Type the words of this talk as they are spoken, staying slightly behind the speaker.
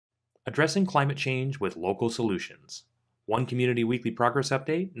Addressing Climate Change with Local Solutions. One Community Weekly Progress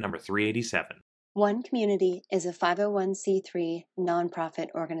Update, number 387. One Community is a 501c3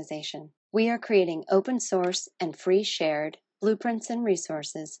 nonprofit organization. We are creating open source and free shared blueprints and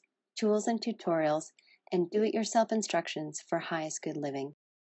resources, tools and tutorials, and do-it-yourself instructions for highest good living.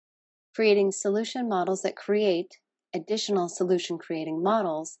 Creating solution models that create additional solution creating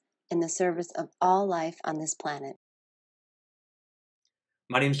models in the service of all life on this planet.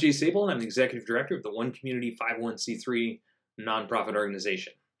 My name is Jay Sable, and I'm the Executive Director of the One Community 501c3 nonprofit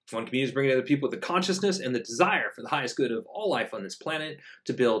organization. One Community is bringing together people with the consciousness and the desire for the highest good of all life on this planet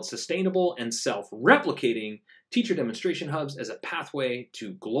to build sustainable and self-replicating teacher demonstration hubs as a pathway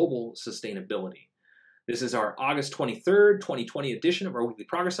to global sustainability. This is our August 23rd, 2020 edition of our Weekly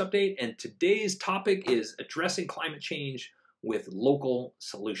Progress Update, and today's topic is addressing climate change with local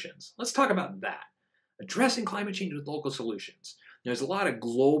solutions. Let's talk about that. Addressing climate change with local solutions. There's a lot of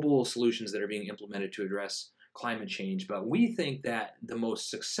global solutions that are being implemented to address climate change, but we think that the most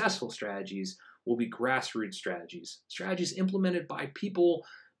successful strategies will be grassroots strategies. Strategies implemented by people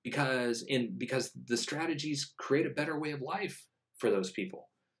because the strategies create a better way of life for those people,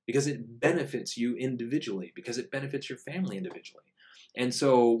 because it benefits you individually, because it benefits your family individually. And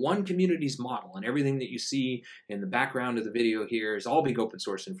so One Community's model and everything that you see in the background of the video here is all being open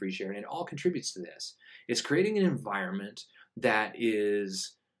source and free share, and it all contributes to this. It's creating an environment that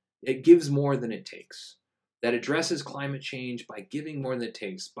it gives more than it takes, that addresses climate change by giving more than it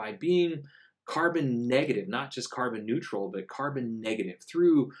takes, by being carbon negative, not just carbon neutral, but carbon negative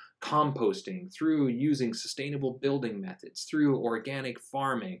through composting, through using sustainable building methods, through organic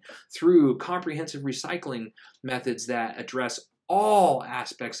farming, through comprehensive recycling methods that address all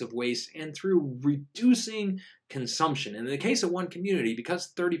aspects of waste, and through reducing consumption. And in the case of One Community,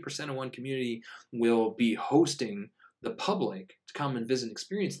 because 30% of One Community will be hosting the public to come and visit and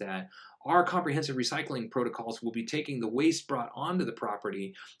experience that, our comprehensive recycling protocols will be taking the waste brought onto the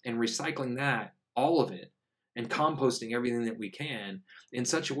property and recycling that, all of it, and composting everything that we can in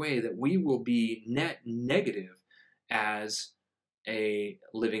such a way that we will be net negative as a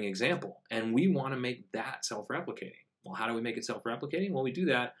living example. And we want to make that self-replicating. Well, how do we make it self-replicating? Well, we do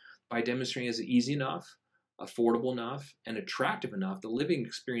that by demonstrating it's easy enough, affordable enough, and attractive enough, the living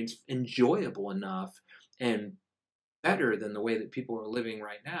experience enjoyable enough, and better than the way that people are living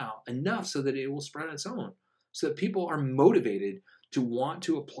right now, enough so that it will spread on its own, so that people are motivated to want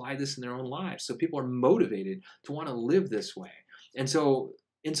to apply this in their own lives, so people are motivated to want to live this way. And so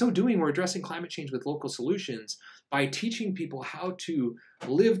in so doing, we're addressing climate change with local solutions by teaching people how to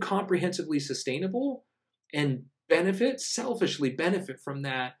live comprehensively sustainable and selfishly benefit from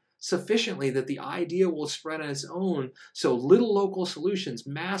that sufficiently that the idea will spread on its own. So little local solutions,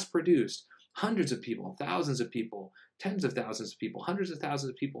 mass produced, hundreds of people, thousands of people, tens of thousands of people, hundreds of thousands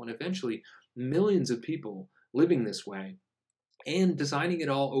of people, and eventually millions of people living this way, and designing it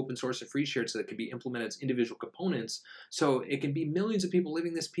all open source and free shared so that it can be implemented as individual components. So it can be millions of people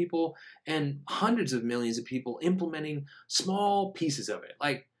living this and hundreds of millions of people implementing small pieces of it.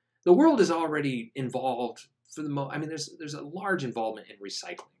 Like, the world is already involved for the most. I mean, there's a large involvement in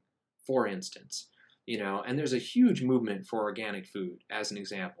recycling, for instance. And there's a huge movement for organic food, as an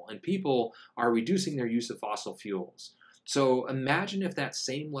example, and people are reducing their use of fossil fuels. So imagine if that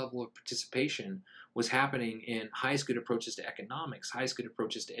same level of participation was happening in highest good approaches to economics, highest good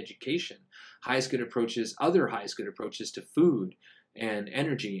approaches to education, other highest good approaches to food and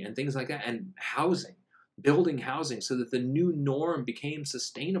energy and things like that, and housing, building housing so that the new norm became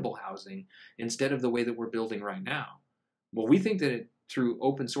sustainable housing instead of the way that we're building right now. Well, we think that through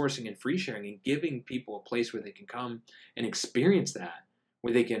open sourcing and free sharing and giving people a place where they can come and experience that,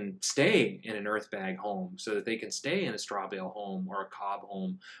 where they can stay in an earth bag home, so that they can stay in a straw bale home or a cob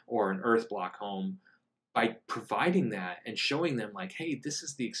home or an earth block home, by providing that and showing them, like, hey, this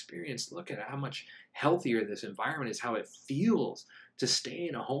is the experience. Look at how much healthier this environment is, how it feels to stay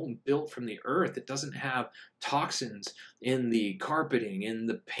in a home built from the earth that doesn't have toxins in the carpeting, in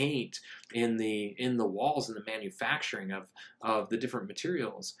the paint, in the walls, in the manufacturing of the different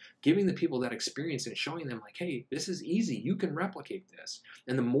materials. Giving the people that experience and showing them, like, hey, this is easy. You can replicate this.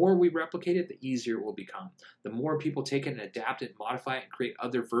 And the more we replicate it, the easier it will become. The more people take it and adapt it, modify it, and create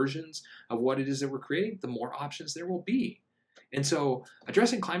other versions of what it is that we're creating, the more options there will be. And so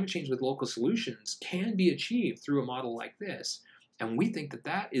addressing climate change with local solutions can be achieved through a model like this. And we think that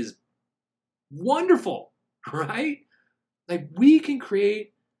that is wonderful, right? Like, we can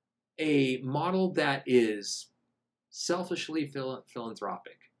create a model that is selfishly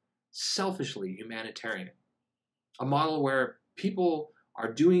philanthropic, selfishly humanitarian, a model where people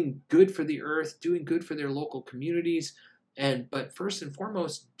are doing good for the earth, doing good for their local communities, But first and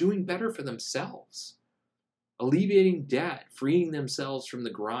foremost, doing better for themselves, alleviating debt, freeing themselves from the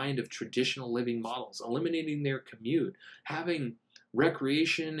grind of traditional living models, eliminating their commute, having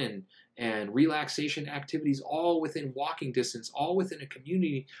recreation and relaxation activities all within walking distance, all within a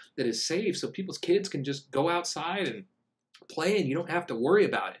community that is safe so people's kids can just go outside and play and you don't have to worry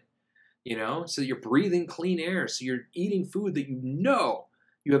about it, so you're breathing clean air, so you're eating food that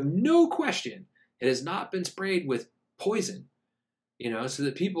you have no question it has not been sprayed with poison, so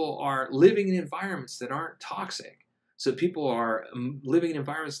that people are living in environments that aren't toxic, so people are living in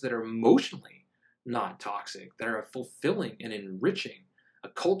environments that are emotionally not toxic, that are fulfilling and enriching, a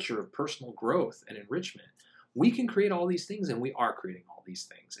culture of personal growth and enrichment. We can create all these things, and we are creating all these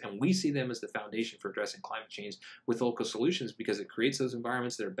things, and we see them as the foundation for addressing climate change with local solutions because it creates those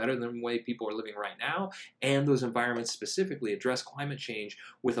environments that are better than the way people are living right now, and those environments specifically address climate change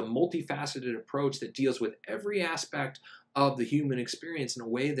with a multifaceted approach that deals with every aspect of the human experience in a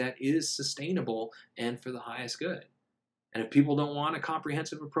way that is sustainable and for the highest good. And if people don't want a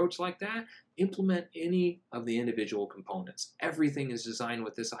comprehensive approach like that, implement any of the individual components. Everything is designed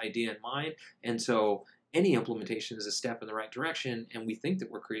with this idea in mind, and so any implementation is a step in the right direction, and we think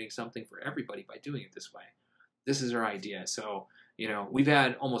that we're creating something for everybody by doing it this way. This is our idea. So, we've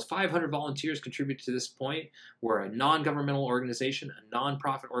had almost 500 volunteers contribute to this point. We're a non-governmental organization, a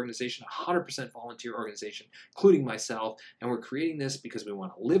non-profit organization, 100% volunteer organization, including myself, and we're creating this because we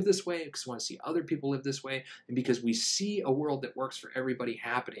want to live this way, because we want to see other people live this way, and because we see a world that works for everybody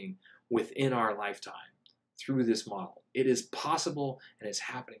happening within our lifetime through this model. It is possible, and it's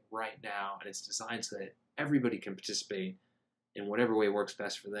happening right now, and it's designed so that everybody can participate in whatever way works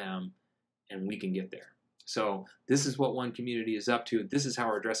best for them, and we can get there. So this is what One Community is up to. This is how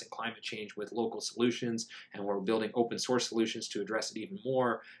we're addressing climate change with local solutions, and we're building open source solutions to address it even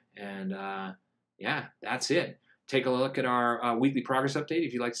more. And yeah, that's it. Take a look at our weekly progress update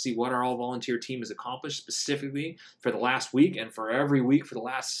if you'd like to see what our all-volunteer team has accomplished specifically for the last week and for every week for the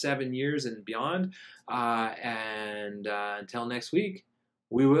last 7 years and beyond. Until next week,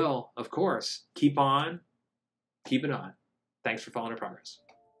 we will, of course, keep it on. Thanks for following our progress.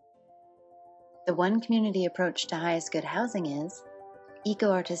 The One Community approach to highest good housing is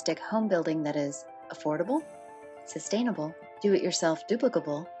eco-artistic home building that is affordable, sustainable, do-it-yourself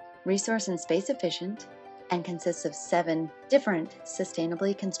duplicable, resource and space efficient, and consists of 7 different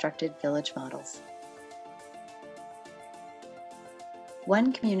sustainably constructed village models.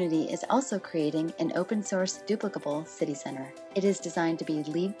 One Community is also creating an open-source duplicable city center. It is designed to be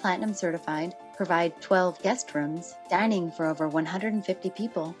LEED Platinum certified, provide 12 guest rooms, dining for over 150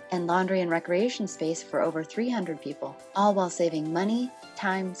 people, and laundry and recreation space for over 300 people, all while saving money,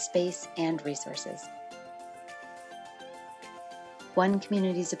 time, space, and resources. One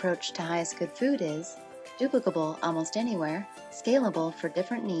Community's approach to highest good food is duplicable almost anywhere, scalable for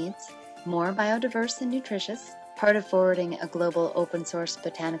different needs, more biodiverse and nutritious, part of forwarding a global open-source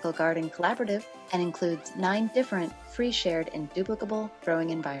botanical garden collaborative, and includes 9 different free shared and duplicable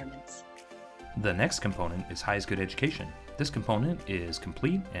growing environments. The next component is highest good education. This component is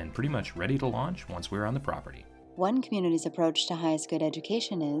complete and pretty much ready to launch once we're on the property. One Community's approach to highest good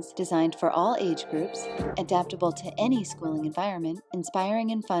education is designed for all age groups, adaptable to any schooling environment,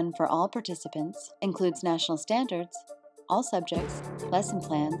 inspiring and fun for all participants, includes national standards, all subjects, lesson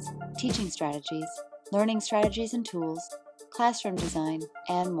plans, teaching strategies, learning strategies and tools, classroom design,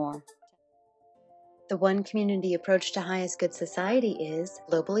 and more. The One Community approach to highest good society is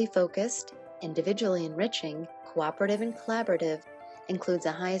globally focused, individually enriching, cooperative and collaborative, includes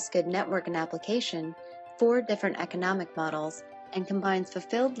a highest good network and application, 4 different economic models, and combines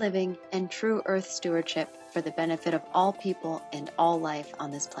fulfilled living and true earth stewardship for the benefit of all people and all life on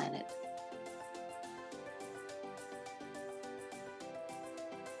this planet.